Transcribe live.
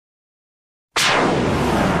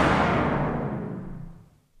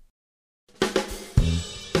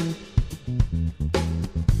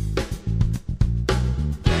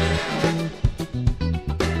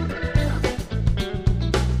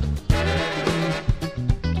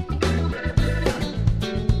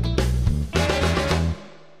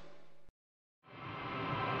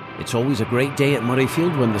It's always a great day at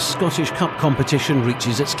Murrayfield when the Scottish Cup competition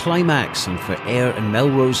reaches its climax, and for Ayr and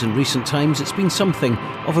Melrose in recent times it's been something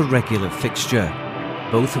of a regular fixture.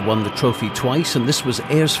 Both have won the trophy twice, and this was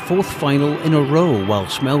Ayr's fourth final in a row,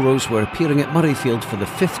 whilst Melrose were appearing at Murrayfield for the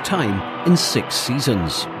fifth time in 6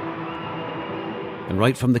 seasons. And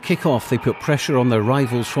right from the kick-off they put pressure on their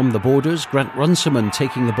rivals from the borders, Grant Runciman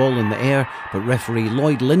taking the ball in the air, but referee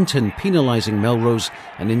Lloyd Linton penalising Melrose,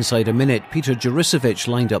 and inside a minute Peter Juricevic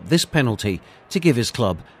lined up this penalty to give his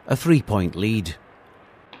club a 3-point lead.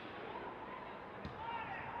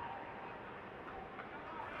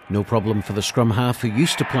 No problem for the scrum half, who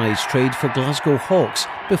used to ply his trade for Glasgow Hawks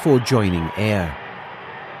before joining Ayr.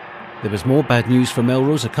 There was more bad news for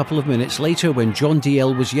Melrose a couple of minutes later when John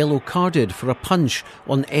DL was yellow-carded for a punch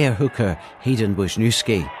on Ayr hooker Hayden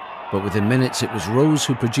Wisniewski. But within minutes it was Rose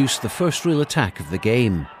who produced the first real attack of the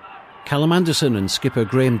game. Callum Anderson and skipper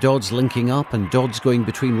Graham Dodds linking up, and Dodds going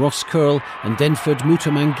between Ross Curl and Denford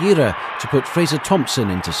Mutamangira to put Fraser Thompson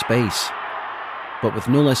into space. But with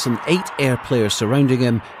no less than 8 Ayr players surrounding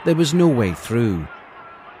him, there was no way through.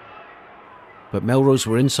 But Melrose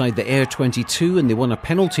were inside the Ayr 22 and they won a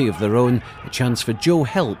penalty of their own, a chance for Joe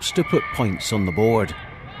Helps to put points on the board.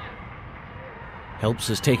 Helps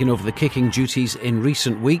has taken over the kicking duties in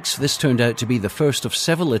recent weeks. This turned out to be the first of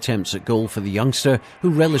several attempts at goal for the youngster,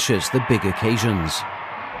 who relishes the big occasions.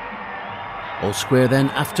 All square then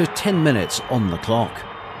after 10 minutes on the clock.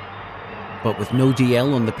 But with no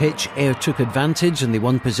DL on the pitch, Ayr took advantage and they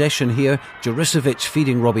won possession here, Juricevic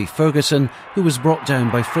feeding Robbie Ferguson, who was brought down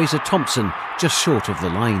by Fraser Thompson just short of the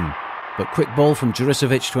line. But quick ball from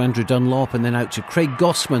Juricevic to Andrew Dunlop and then out to Craig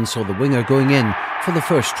Gossman saw the winger going in for the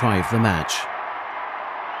first try of the match.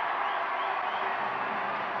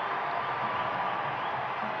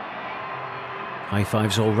 High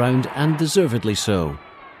fives all round, and deservedly so.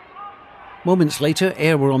 Moments later,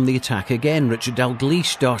 Ayr were on the attack again, Richard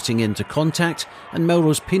Dalgleish darting into contact, and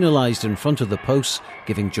Melrose penalised in front of the posts,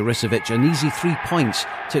 giving Juricevic an easy 3 points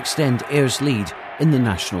to extend Ayr's lead in the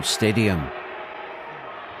National Stadium.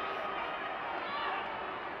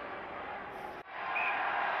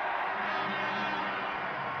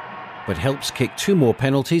 But Helps kicked 2 more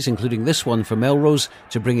penalties, including this one for Melrose,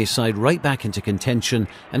 to bring his side right back into contention,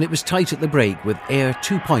 and it was tight at the break with Ayr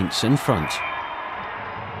 2 points in front.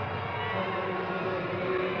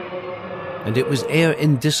 And it was Ayr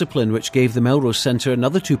indiscipline which gave the Melrose centre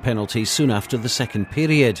another 2 penalties soon after the second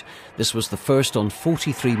period. This was the first on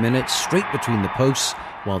 43 minutes, straight between the posts,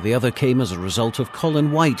 while the other came as a result of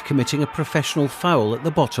Colin White committing a professional foul at the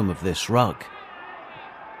bottom of this ruck.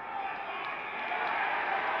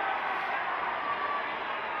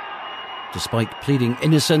 Despite pleading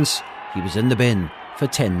innocence, he was in the bin for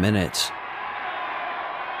 10 minutes.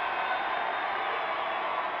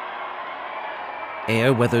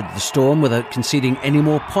 Ayr weathered the storm without conceding any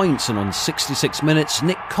more points, and on 66 minutes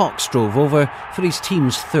Nick Cox drove over for his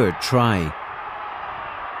team's 3rd try.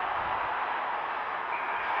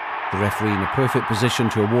 The referee in a perfect position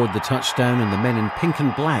to award the touchdown, and the men in pink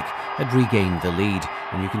and black had regained the lead,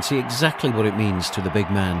 and you can see exactly what it means to the big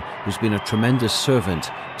man, who's been a tremendous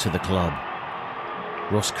servant to the club.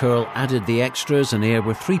 Ross Curl added the extras, and Ayr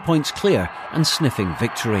were 3 points clear and sniffing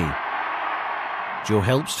victory. Joe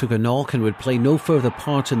Helps took a knock and would play no further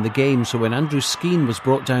part in the game, so when Andrew Skeen was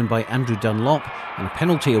brought down by Andrew Dunlop and a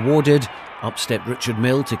penalty awarded, up stepped Richard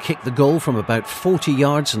Mill to kick the goal from about 40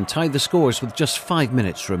 yards and tie the scores with just 5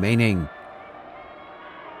 minutes remaining.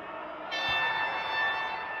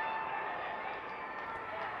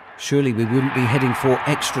 Surely we wouldn't be heading for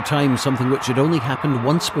extra time, something which had only happened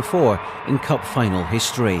once before in Cup final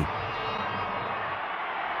history.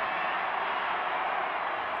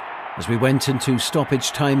 As we went into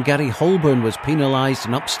stoppage time, Gary Holborn was penalised,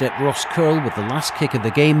 and up stepped Ross Curl with the last kick of the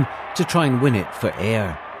game to try and win it for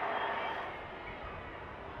Ayr.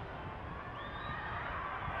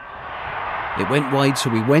 It went wide, so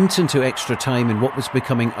we went into extra time in what was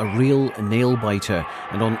becoming a real nail-biter,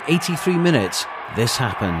 and on 83 minutes this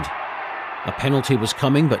happened. A penalty was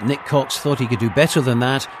coming, but Nick Cox thought he could do better than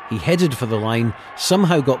that. He headed for the line,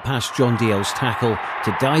 somehow got past John DL's tackle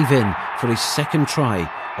to dive in for his 2nd try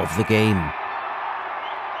of the game.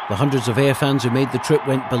 The hundreds of Ayr fans who made the trip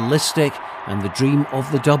went ballistic, and the dream of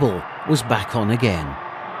the double was back on again.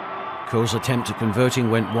 Curl's attempt at converting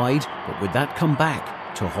went wide, but would that come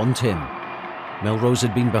back to haunt him? Melrose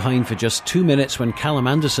had been behind for just 2 minutes when Callum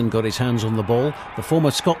Anderson got his hands on the ball. The former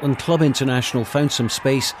Scotland Club international found some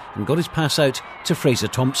space and got his pass out to Fraser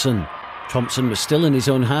Thompson. Thompson was still in his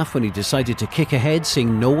own half when he decided to kick ahead,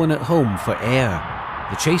 seeing no one at home for Ayr.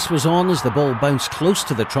 The chase was on as the ball bounced close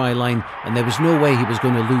to the try line, and there was no way he was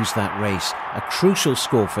going to lose that race. A crucial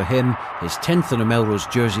score for him, his 10th in a Melrose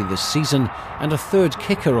jersey this season, and a third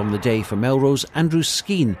kicker on the day for Melrose, Andrew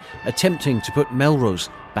Skeen, attempting to put Melrose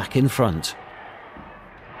back in front.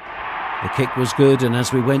 The kick was good, and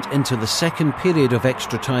as we went into the second period of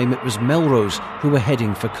extra time, it was Melrose who were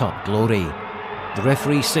heading for cup glory. The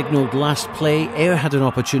referee signalled last play. Ayr had an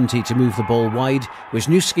opportunity to move the ball wide.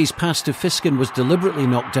 Wisniewski's pass to Fiskin was deliberately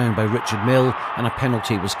knocked down by Richard Mill, and a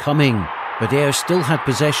penalty was coming. But Ayr still had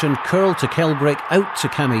possession. Curl to Kelbrick, out to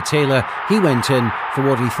Cammy Taylor. He went in for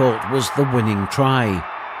what he thought was the winning try.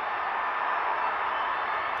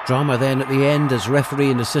 Drama then at the end as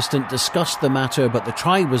referee and assistant discussed the matter, but the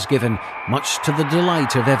try was given, much to the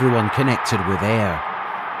delight of everyone connected with Ayr.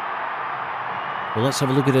 Well, let's have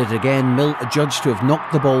a look at it again. Mill adjudged to have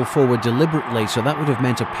knocked the ball forward deliberately, so that would have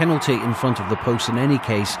meant a penalty in front of the post in any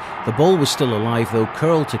case. The ball was still alive though,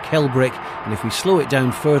 Curl to Kelbrick, and if we slow it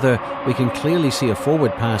down further, we can clearly see a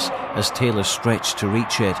forward pass as Taylor stretched to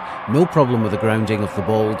reach it. No problem with the grounding of the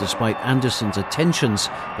ball despite Anderson's attentions,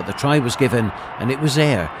 but the try was given, and it was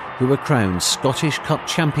Ayr who were crowned Scottish Cup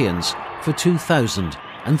champions for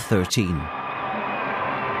 2013.